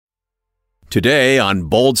Today on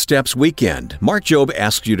Bold Steps Weekend, Mark Jobe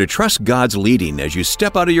asks you to trust God's leading as you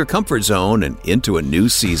step out of your comfort zone and into a new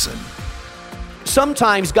season.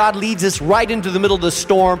 Sometimes God leads us right into the middle of the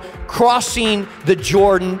storm, crossing the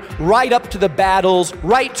Jordan, right up to the battles,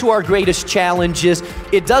 right to our greatest challenges.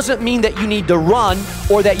 It doesn't mean that you need to run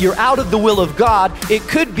or that you're out of the will of God. It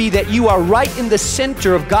could be that you are right in the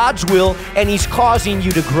center of God's will and He's causing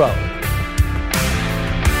you to grow.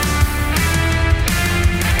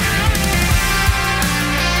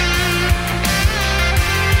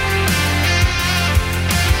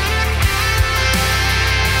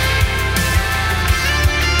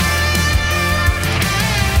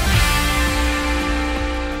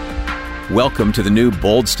 Welcome to the new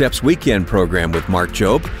Bold Steps Weekend program with Mark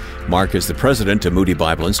Jobe. Mark is the president of Moody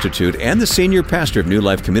Bible Institute and the senior pastor of New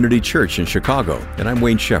Life Community Church in Chicago, and I'm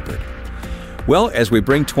Wayne Shepherd. Well, as we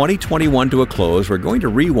bring 2021 to a close, we're going to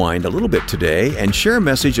rewind a little bit today and share a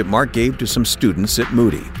message that Mark gave to some students at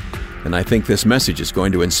Moody. And I think this message is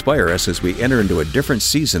going to inspire us as we enter into a different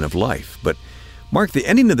season of life. But Mark, the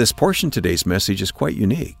ending of this portion of today's message is quite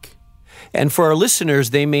unique. And for our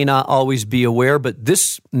listeners, they may not always be aware, but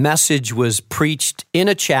this message was preached in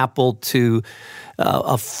a chapel to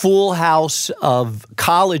a full house of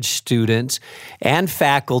college students and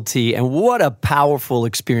faculty, and what a powerful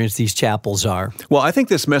experience these chapels are. Well, I think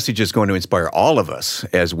this message is going to inspire all of us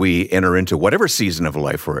as we enter into whatever season of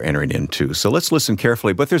life we're entering into. So let's listen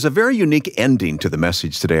carefully, but there's a very unique ending to the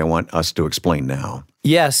message today I want us to explain now.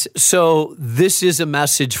 Yes, so this is a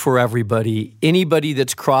message for everybody. Anybody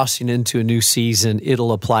that's crossing into a new season,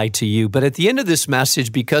 it'll apply to you. But at the end of this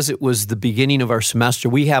message, because it was the beginning of our semester,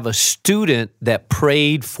 we have a student that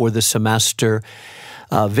prayed for the semester,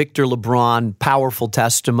 Victor LeBron, powerful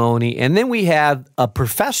testimony. And then we have a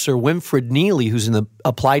professor, Winfred Neely, who's in the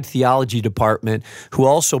Applied Theology department, who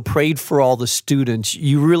also prayed for all the students.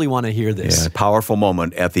 You really want to hear this. Yeah, a powerful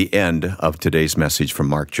moment at the end of today's message from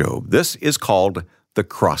Mark Jobe. This is called The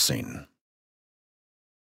Crossing.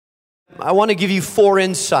 I want to give you 4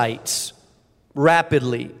 insights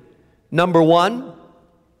rapidly. Number 1,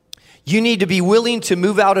 you need to be willing to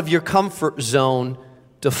move out of your comfort zone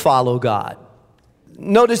to follow God.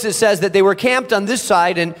 Notice it says that they were camped on this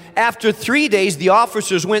side, and after 3 days, the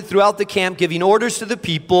officers went throughout the camp giving orders to the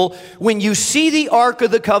people, when you see the ark of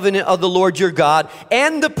the covenant of the Lord your God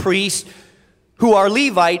and the priests who are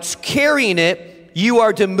Levites carrying it, you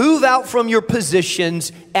are to move out from your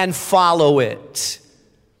positions and follow it.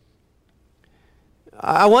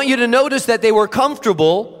 I want you to notice that they were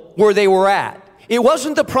comfortable where they were at. It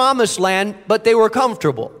wasn't the promised land, but they were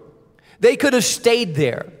comfortable. They could have stayed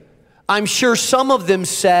there. I'm sure some of them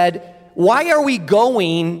said, why are we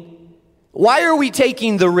going? Why are we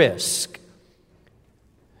taking the risk?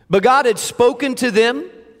 But God had spoken to them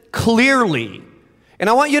clearly. And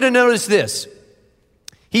I want you to notice this.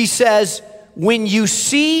 He says, when you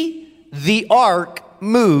see the ark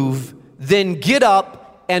move, then get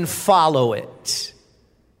up and follow it.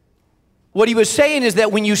 What he was saying is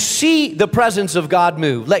that when you see the presence of God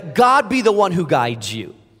move, let God be the one who guides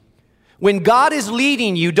you. When God is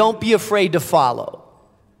leading you, don't be afraid to follow.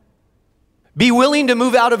 Be willing to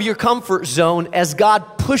move out of your comfort zone as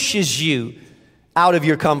God pushes you out of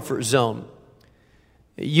your comfort zone.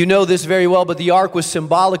 You know this very well, but the ark was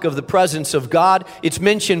symbolic of the presence of God. It's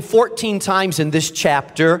mentioned 14 times in this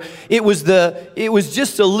chapter. It was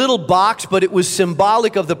just a little box, but it was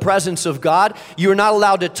symbolic of the presence of God. You were not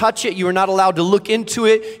allowed to touch it. You were not allowed to look into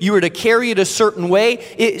it. You were to carry it a certain way.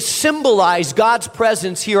 It symbolized God's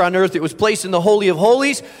presence here on earth. It was placed in the Holy of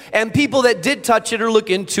Holies, and people that did touch it or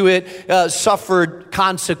look into it suffered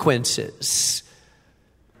consequences.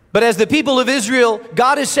 But as the people of Israel,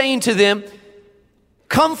 God is saying to them,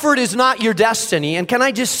 comfort is not your destiny. And can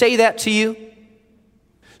I just say that to you?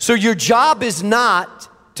 So your job is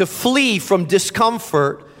not to flee from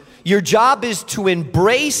discomfort. Your job is to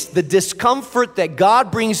embrace the discomfort that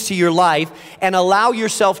God brings to your life and allow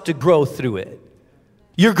yourself to grow through it.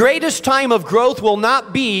 Your greatest time of growth will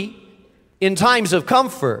not be in times of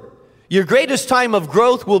comfort. Your greatest time of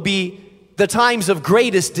growth will be the times of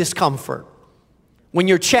greatest discomfort. When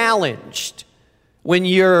you're challenged, when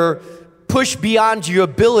you're pushed beyond your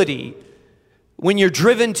ability, when you're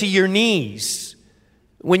driven to your knees,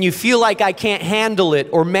 when you feel like I can't handle it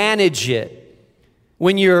or manage it,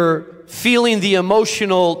 when you're feeling the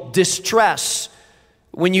emotional distress,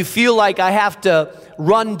 when you feel like I have to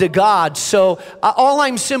run to God. So all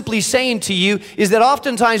I'm simply saying to you is that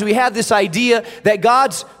oftentimes we have this idea that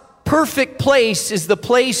God's perfect place is the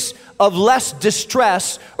place of less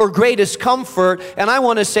distress or greatest comfort. And I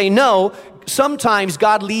want to say no. sometimes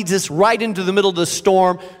God leads us right into the middle of the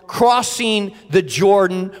storm, crossing the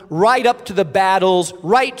Jordan, right up to the battles,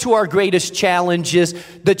 right to our greatest challenges,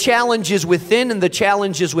 the challenges within and the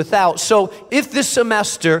challenges without. So if this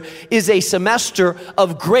semester is a semester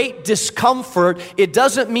of great discomfort, it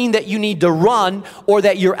doesn't mean that you need to run or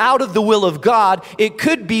that you're out of the will of God. It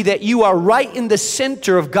could be that you are right in the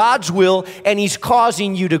center of God's will and He's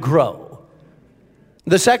causing you to grow.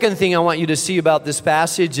 The second thing I want you to see about this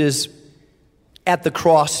passage is at the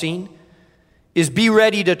crossing is be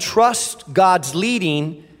ready to trust God's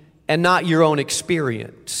leading and not your own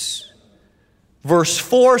experience. Verse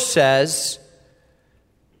 4 says,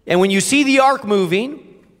 and when you see the ark moving,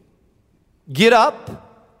 get up.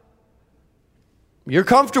 You're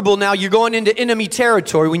comfortable now. You're going into enemy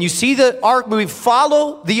territory. When you see the ark moving,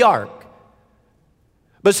 follow the ark.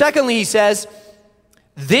 But secondly, he says,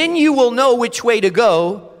 then you will know which way to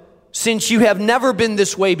go, since you have never been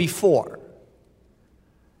this way before.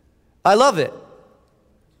 I love it.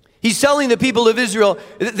 He's telling the people of Israel,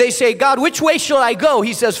 they say, God, which way shall I go?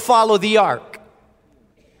 He says, follow the ark.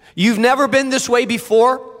 You've never been this way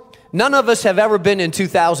before. None of us have ever been in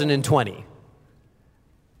 2020.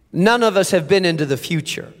 None of us have been into the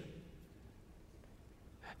future.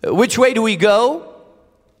 Which way do we go?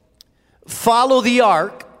 Follow the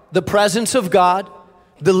ark, the presence of God,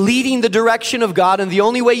 the leading, the direction of God, and the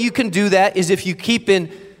only way you can do that is if you keep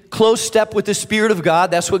in close step with the Spirit of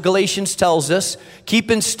God. That's what Galatians tells us.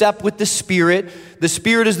 Keep in step with the Spirit. The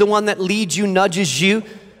Spirit is the one that leads you, nudges you.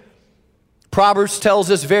 Proverbs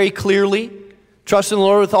tells us very clearly, trust in the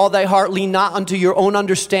Lord with all thy heart, lean not unto your own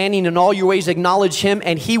understanding, in all your ways acknowledge Him,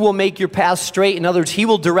 and He will make your path straight. In other words, He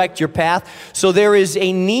will direct your path. So there is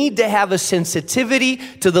a need to have a sensitivity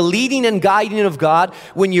to the leading and guiding of God.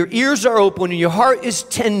 When your ears are open and your heart is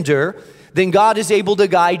tender, then God is able to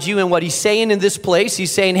guide you. And what He's saying in this place,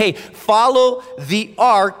 He's saying, hey, follow the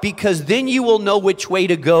ark, because then you will know which way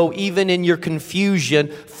to go, even in your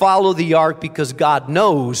confusion. Follow the ark because God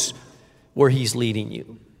knows where He's leading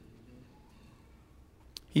you.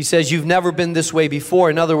 He says, you've never been this way before.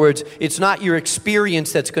 In other words, it's not your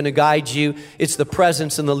experience that's going to guide you. It's the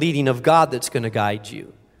presence and the leading of God that's going to guide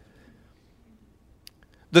you.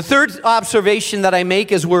 The third observation that I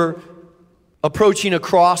make as we're approaching a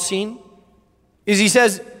crossing is he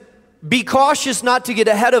says, be cautious not to get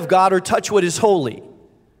ahead of God or touch what is holy.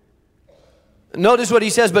 Notice what he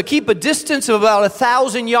says, but keep a distance of about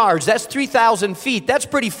 1,000 yards. That's 3,000 feet. That's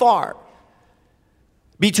pretty far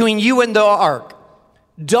between you and the ark.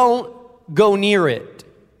 Don't go near it.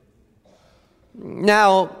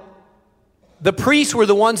 Now, the priests were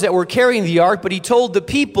the ones that were carrying the ark, but he told the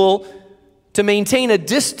people to maintain a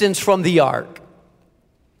distance from the ark.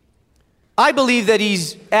 I believe that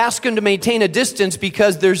he's asked them to maintain a distance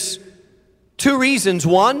because there's two reasons.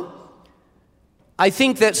 One, I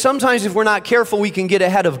think that sometimes if we're not careful, we can get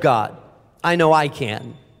ahead of God. I know I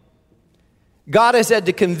can. God has had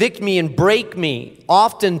to convict me and break me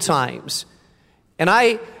oftentimes. And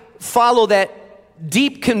I follow that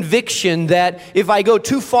deep conviction that if I go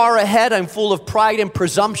too far ahead, I'm full of pride and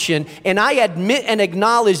presumption. And I admit and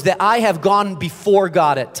acknowledge that I have gone before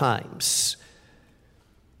God at times.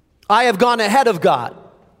 I have gone ahead of God.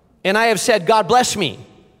 And I have said, God bless me.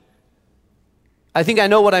 I think I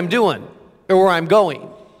know what I'm doing or where I'm going.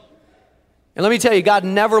 And let me tell you, God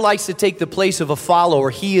never likes to take the place of a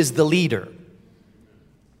follower. He is the leader.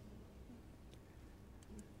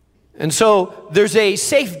 And so there's a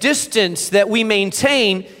safe distance that we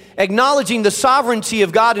maintain, acknowledging the sovereignty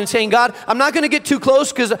of God and saying, God, I'm not going to get too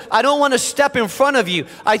close because I don't want to step in front of you.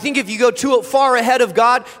 I think if you go too far ahead of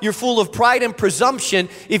God, you're full of pride and presumption.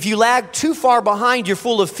 If you lag too far behind, you're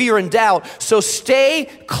full of fear and doubt. So stay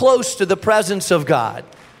close to the presence of God.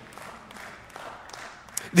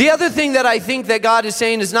 The other thing that I think that God is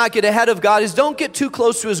saying is not get ahead of God is don't get too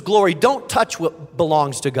close to His glory. Don't touch what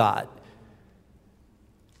belongs to God.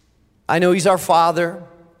 I know He's our Father.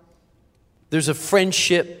 There's a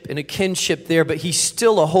friendship and a kinship there, but He's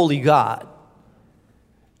still a holy God.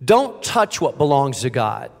 Don't touch what belongs to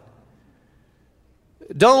God.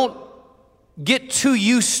 Don't get too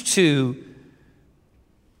used to,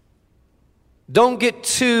 don't get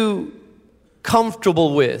too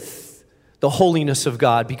comfortable with the holiness of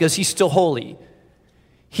God, because He's still holy.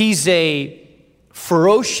 He's a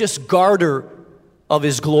ferocious guarder of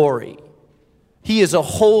His glory. He is a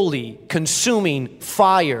holy, consuming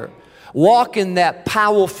fire. Walk in that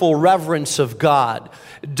powerful reverence of God.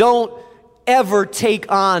 Don't ever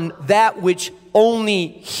take on that which only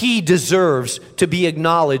He deserves to be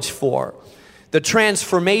acknowledged for. the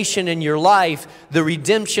transformation in your life, the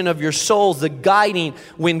redemption of your souls, the guiding.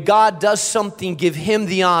 When God does something, give Him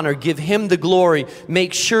the honor, give Him the glory.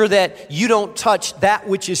 Make sure that you don't touch that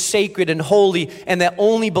which is sacred and holy and that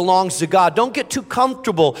only belongs to God. Don't get too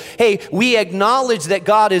comfortable. Hey, we acknowledge that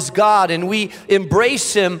God is God and we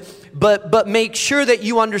embrace Him, but make sure that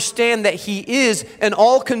you understand that He is an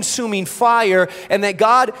all-consuming fire, and that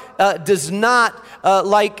God does not,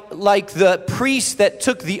 like the priest that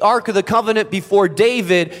took the Ark of the Covenant before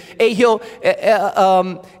David, the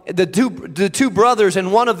two brothers,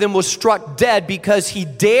 and one of them was struck dead because he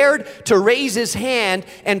dared to raise his hand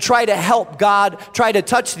and try to help God, try to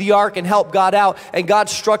touch the Ark and help God out, and God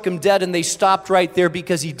struck him dead, and they stopped right there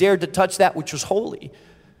because he dared to touch that which was holy.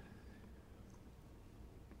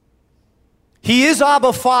 He is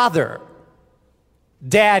Abba Father,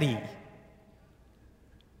 Daddy,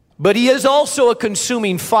 but He is also a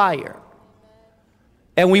consuming fire.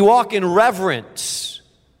 And we walk in reverence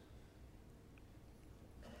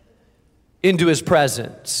into His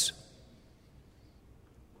presence.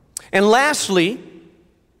 And lastly,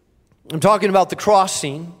 I'm talking about the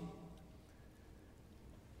crossing.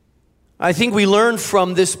 I think we learn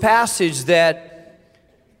from this passage that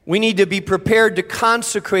we need to be prepared to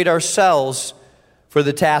consecrate ourselves for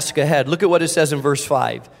the task ahead. Look at what it says in verse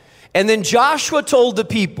 5. And then Joshua told the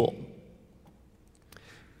people,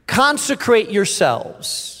 consecrate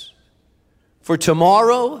yourselves, for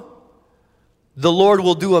tomorrow the Lord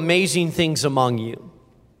will do amazing things among you.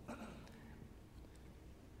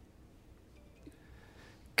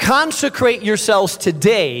 Consecrate yourselves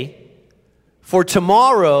today, for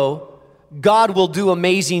tomorrow God will do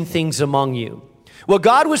amazing things among you. What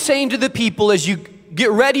God was saying to the people as you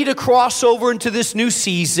get ready to cross over into this new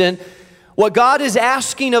season, what God is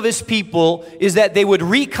asking of His people is that they would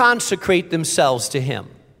reconsecrate themselves to Him.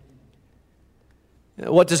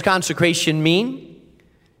 What does consecration mean?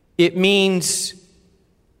 It means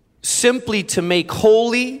simply to make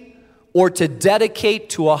holy or to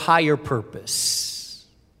dedicate to a higher purpose.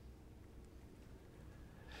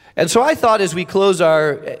 And so I thought as we close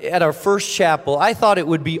at our first chapel, I thought it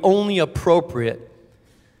would be only appropriate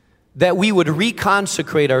that we would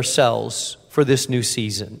reconsecrate ourselves for this new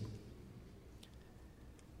season.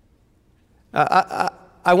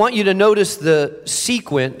 I want you to notice the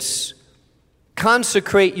sequence.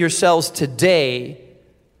 Consecrate yourselves today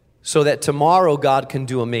so that tomorrow God can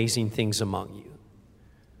do amazing things among you.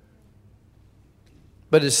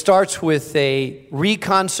 But it starts with a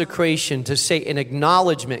reconsecration, to say an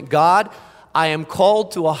acknowledgement. God, I am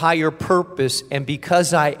called to a higher purpose, and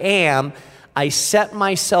because I am, I set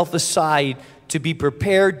myself aside to be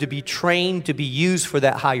prepared, to be trained, to be used for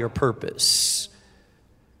that higher purpose.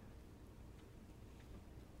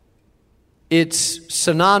 It's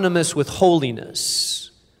synonymous with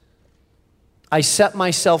holiness. I set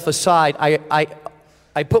myself aside.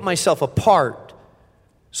 I put myself apart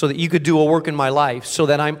so that you could do a work in my life, so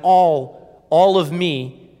that I'm all of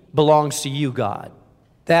me belongs to you, God.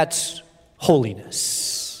 That's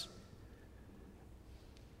holiness.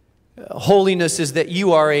 Holiness is that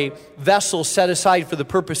you are a vessel set aside for the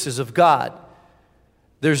purposes of God.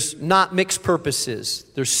 There's not mixed purposes.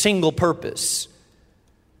 There's single purpose.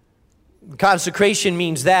 Consecration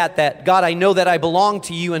means that God, I know that I belong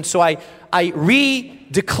to you, and so I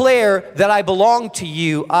re-declare that I belong to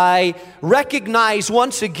you. I recognize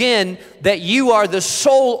once again that you are the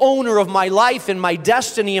sole owner of my life and my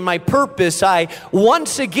destiny and my purpose. I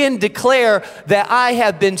once again declare that I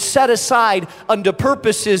have been set aside unto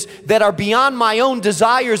purposes that are beyond my own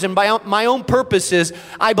desires and my own purposes.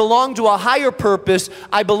 I belong to a higher purpose.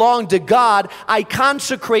 I belong to God. I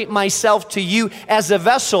consecrate myself to you as a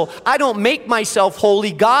vessel. I don't make myself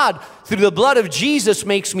holy. God, through the blood of Jesus,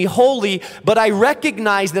 makes me holy, but I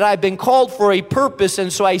recognize that I've been called for a purpose,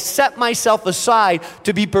 and so I set myself aside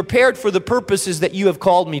to be prepared for the purposes that you have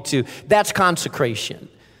called me to. That's consecration.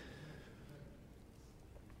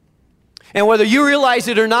 And whether you realize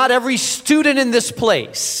it or not, every student in this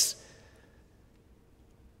place,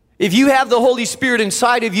 if you have the Holy Spirit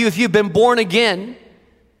inside of you, if you've been born again,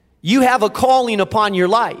 you have a calling upon your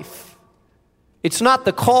life. It's not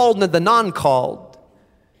the called and the non-called.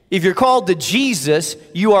 If you're called to Jesus,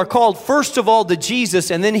 you are called first of all to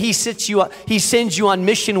Jesus, and then He sends you on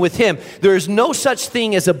mission with Him. There is no such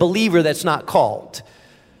thing as a believer that's not called.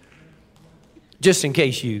 Just in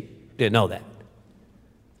case you didn't know that.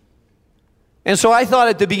 And so I thought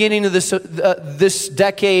at the beginning of this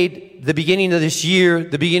decade, the beginning of this year,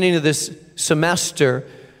 the beginning of this semester,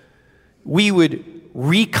 we would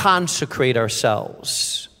reconsecrate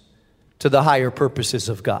ourselves to the higher purposes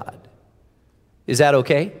of God. Is that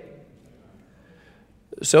okay?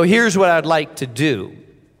 So here's what I'd like to do.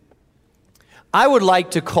 I would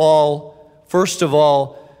like to call, first of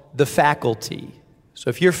all, the faculty. So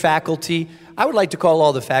if you're faculty, I would like to call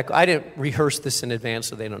all the faculty. I didn't rehearse this in advance,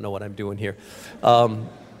 so they don't know what I'm doing here.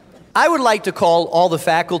 I would like to call all the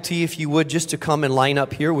faculty, if you would, just to come and line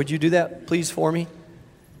up here. Would you do that, please, for me?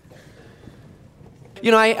 You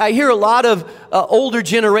know, I hear a lot of older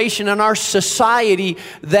generation in our society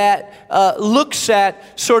that looks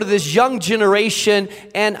at sort of this young generation,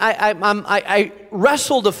 and I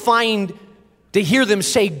wrestle to hear them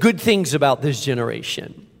say good things about this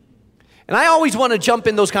generation. And I always want to jump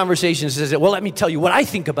in those conversations and say, well, let me tell you what I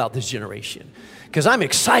think about this generation, because I'm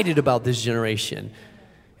excited about this generation.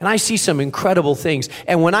 And I see some incredible things.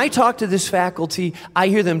 And when I talk to this faculty, I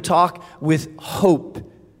hear them talk with hope,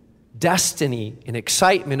 destiny, and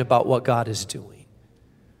excitement about what God is doing.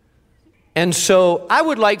 And so I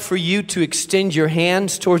would like for you to extend your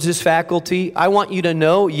hands towards this faculty. I want you to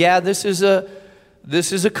know, yeah, this is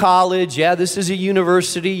a college. Yeah, this is a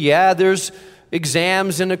university. Yeah, there's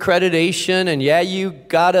exams and accreditation, and yeah, you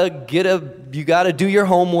gotta do your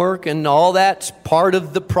homework, and all that's part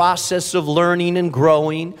of the process of learning and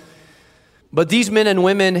growing. But these men and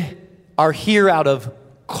women are here out of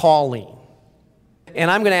calling. And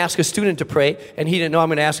I'm going to ask a student to pray, and he didn't know I'm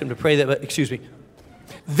going to ask him to pray that, but excuse me.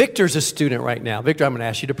 Victor's a student right now. Victor, I'm going to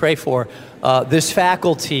ask you to pray for this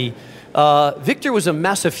faculty. Victor was a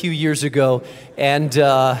mess a few years ago, and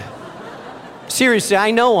seriously,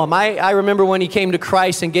 I know him. I remember when he came to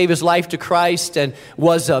Christ and gave his life to Christ and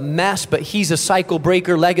was a mess, but he's a cycle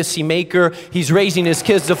breaker, legacy maker. He's raising his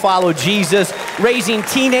kids to follow Jesus, raising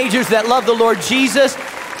teenagers that love the Lord Jesus.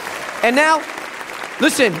 And now,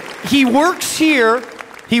 listen, he works here,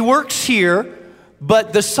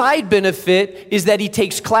 but the side benefit is that he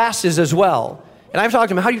takes classes as well. And I've talked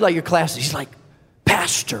to him, how do you like your classes? He's like,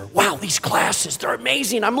 Pastor, wow, these classes, they're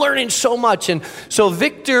amazing. I'm learning so much. And so,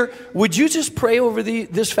 Victor, would you just pray over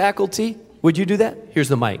this faculty? Would you do that? Here's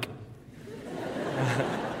the mic.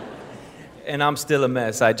 And I'm still a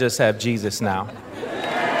mess. I just have Jesus now.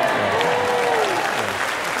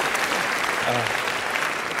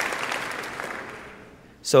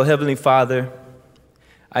 So, Heavenly Father,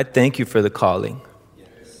 I thank you for the calling.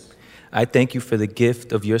 Yes. I thank you for the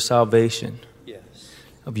gift of your salvation, yes,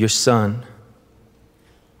 of your Son,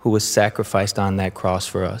 who was sacrificed on that cross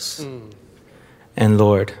for us. And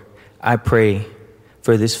Lord, I pray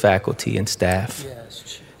for this faculty and staff,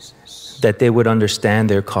 yes, Jesus, that they would understand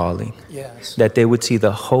their calling, yes, that they would see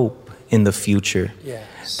the hope in the future,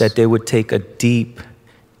 yes, that they would take a deep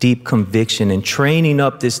conviction in training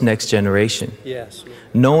up this next generation, yes,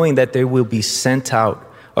 knowing that they will be sent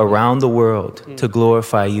out around the world to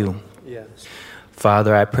glorify you. Yes.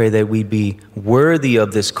 Father, I pray that we be worthy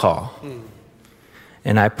of this call.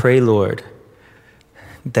 And I pray, Lord,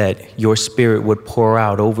 that your Spirit would pour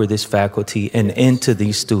out over this faculty and yes, into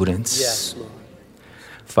these students. Yes, Lord.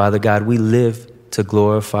 Father God, we live to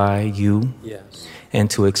glorify you, yes, and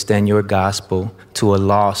to extend your gospel to a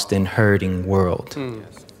lost and hurting world.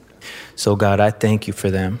 So God, I thank you for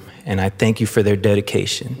them, and I thank you for their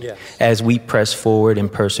dedication, yes, as we press forward in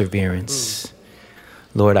perseverance.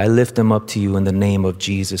 Lord, I lift them up to you in the name of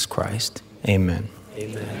Jesus Christ. Amen.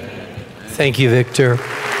 Amen. Thank you, Victor.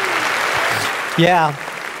 Yeah.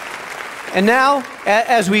 And now,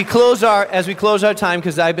 as we close our time,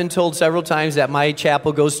 because I've been told several times that my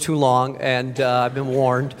chapel goes too long, and I've been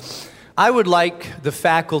warned, I would like the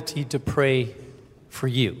faculty to pray for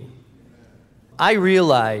you. I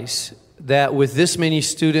realize that with this many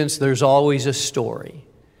students, there's always a story.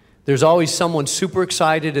 There's always someone super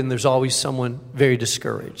excited, and there's always someone very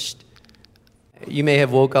discouraged. You may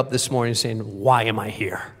have woke up this morning saying, why am I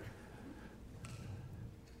here?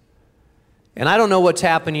 And I don't know what's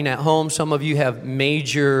happening at home. Some of you have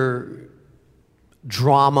major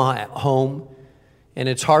drama at home, and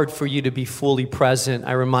it's hard for you to be fully present.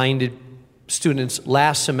 I reminded students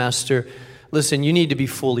last semester, listen, you need to be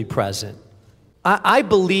fully present. I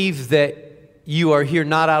believe that you are here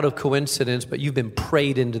not out of coincidence, but you've been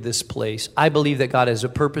prayed into this place. I believe that God has a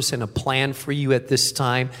purpose and a plan for you at this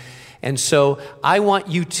time. And so I want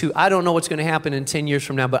you to, I don't know what's going to happen in 10 years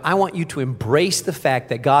from now, but I want you to embrace the fact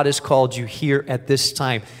that God has called you here at this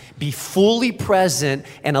time. Be fully present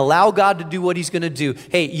and allow God to do what he's going to do.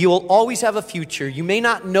 Hey, you'll always have a future. You may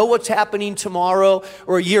not know what's happening tomorrow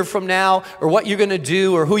or a year from now or what you're going to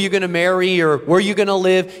do or who you're going to marry or where you're going to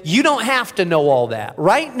live. You don't have to know all that.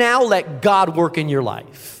 Right now, let God work in your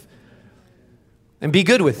life. And be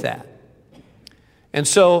good with that. And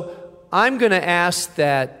so I'm going to ask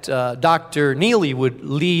that Dr. Neely would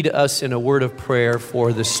lead us in a word of prayer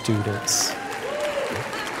for the students.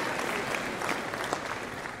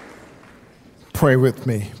 Pray with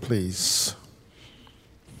me, please.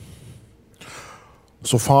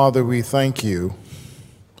 So, Father, we thank you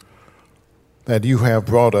that you have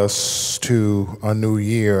brought us to a new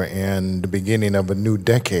year and the beginning of a new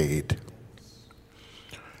decade.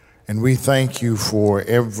 And we thank you for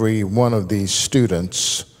every one of these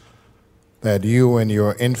students that you in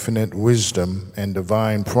your infinite wisdom and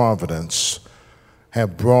divine providence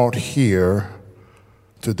have brought here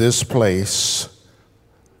to this place,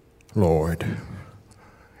 Lord.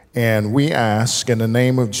 And we ask in the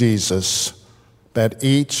name of Jesus that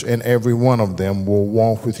each and every one of them will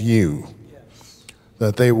walk with you,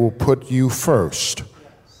 that they will put you first,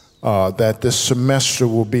 that this semester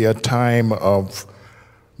will be a time of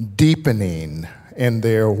deepening in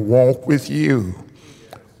their walk with you.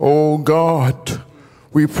 Oh God,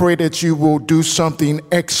 we pray that you will do something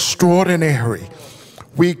extraordinary.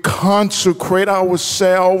 We consecrate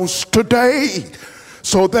ourselves today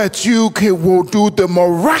so that you will do the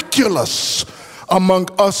miraculous among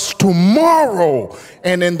us tomorrow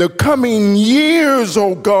and in the coming years,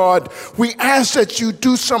 oh God. We ask that you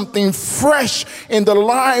do something fresh in the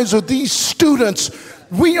lives of these students.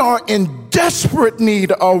 We are in desperate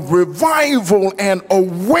need of revival and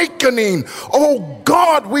awakening. Oh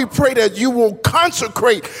God, we pray that you will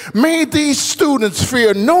consecrate. May these students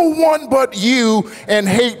fear no one but you and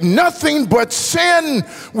hate nothing but sin.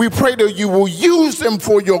 We pray that you will use them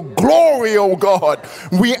for your glory, oh God.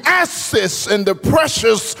 We ask this in the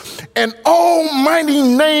precious and almighty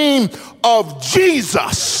name of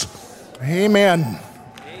Jesus. Amen. Amen.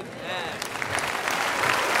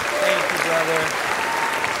 Thank you, brother.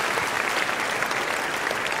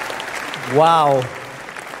 Wow.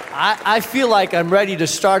 I feel like I'm ready to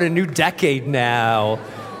start a new decade now.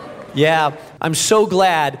 Yeah, I'm so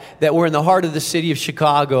glad that we're in the heart of the city of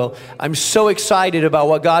Chicago. I'm so excited about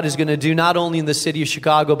what God is going to do, not only in the city of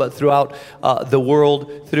Chicago, but throughout the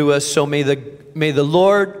world through us. So may the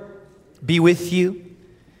Lord be with you.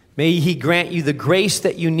 May He grant you the grace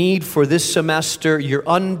that you need for this semester, your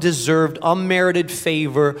undeserved, unmerited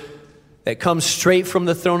favor that comes straight from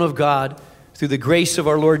the throne of God through the grace of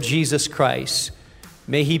our Lord Jesus Christ.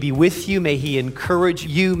 May He be with you. May He encourage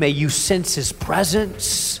you. May you sense His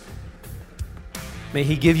presence. May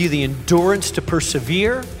He give you the endurance to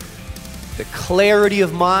persevere, the clarity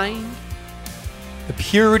of mind, the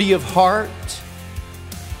purity of heart,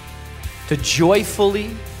 to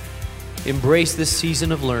joyfully embrace this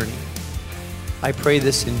season of learning. I pray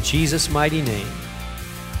this in Jesus' mighty name.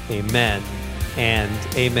 Amen and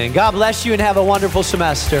amen. God bless you and have a wonderful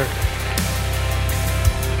semester.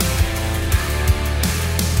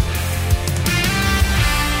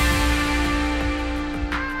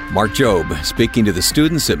 Mark Jobe speaking to the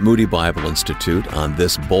students at Moody Bible Institute on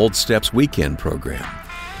this Bold Steps Weekend program.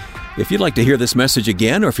 If you'd like to hear this message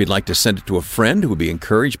again, or if you'd like to send it to a friend who would be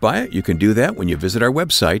encouraged by it, you can do that when you visit our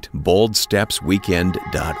website,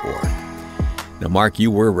 boldstepsweekend.org. Now, Mark,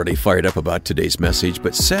 you were really fired up about today's message,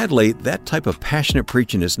 but sadly, that type of passionate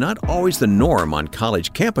preaching is not always the norm on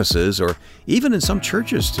college campuses or even in some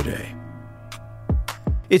churches today.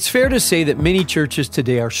 It's fair to say that many churches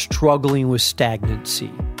today are struggling with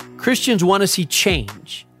stagnancy. Christians want to see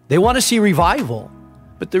change. They want to see revival.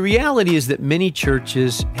 But the reality is that many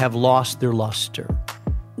churches have lost their luster.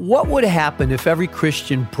 What would happen if every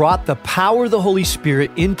Christian brought the power of the Holy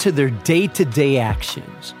Spirit into their day-to-day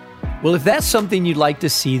actions? Well, if that's something you'd like to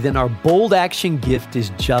see, then our Bold Action gift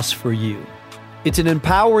is just for you. It's an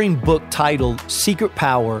empowering book titled Secret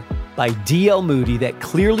Power by D.L. Moody that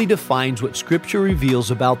clearly defines what Scripture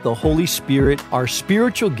reveals about the Holy Spirit, our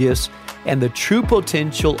spiritual gifts, and the true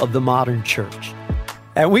potential of the modern church.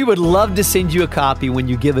 And we would love to send you a copy when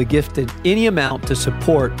you give a gift in any amount to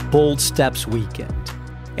support Bold Steps Weekend.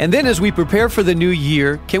 And then as we prepare for the new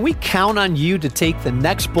year, can we count on you to take the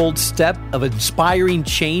next bold step of inspiring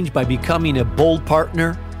change by becoming a bold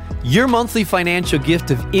partner? Your monthly financial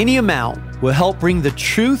gift of any amount will help bring the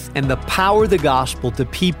truth and the power of the gospel to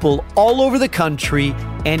people all over the country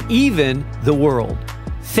and even the world.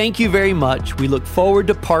 Thank you very much. We look forward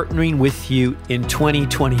to partnering with you in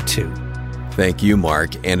 2022. Thank you,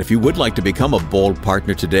 Mark. And if you would like to become a Bold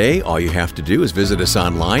partner today, all you have to do is visit us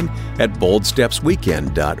online at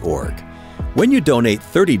boldstepsweekend.org. When you donate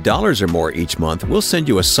 $30 or more each month, we'll send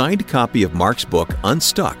you a signed copy of Mark's book,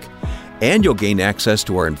 Unstuck. And you'll gain access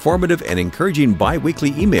to our informative and encouraging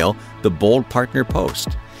bi-weekly email, The Bold Partner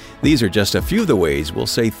Post. These are just a few of the ways we'll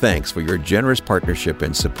say thanks for your generous partnership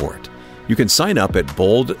and support. You can sign up at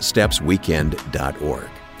boldstepsweekend.org.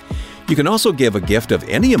 You can also give a gift of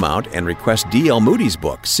any amount and request D.L. Moody's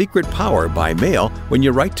book, Secret Power, by mail when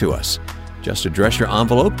you write to us. Just address your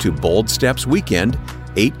envelope to Bold Steps Weekend,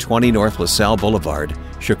 820 North LaSalle Boulevard,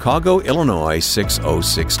 Chicago, Illinois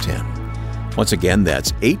 60610. Once again,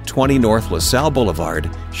 that's 820 North LaSalle Boulevard,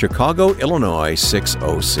 Chicago, Illinois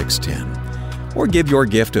 60610. Or give your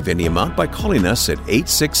gift of any amount by calling us at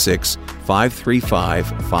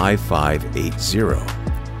 866-535-5580.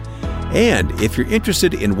 And if you're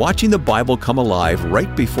interested in watching the Bible come alive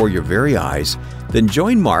right before your very eyes, then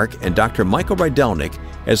join Mark and Dr. Michael Rydelnik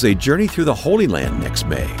as they journey through the Holy Land next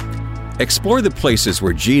May. Explore the places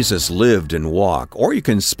where Jesus lived and walked, or you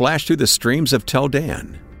can splash through the streams of Tel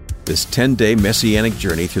Dan. This 10-day Messianic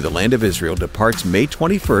journey through the land of Israel departs May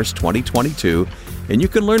 21st, 2022, and you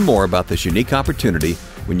can learn more about this unique opportunity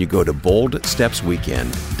when you go to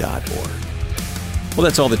boldstepsweekend.org. Well,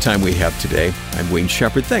 that's all the time we have today. I'm Wayne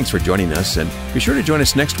Shepherd. Thanks for joining us, and be sure to join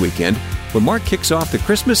us next weekend when Mark kicks off the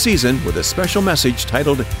Christmas season with a special message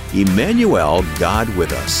titled, Emmanuel, God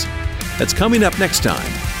with Us. That's coming up next time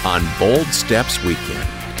on Bold Steps Weekend.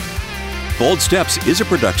 Bold Steps is a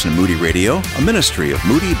production of Moody Radio, a ministry of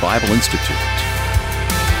Moody Bible Institute.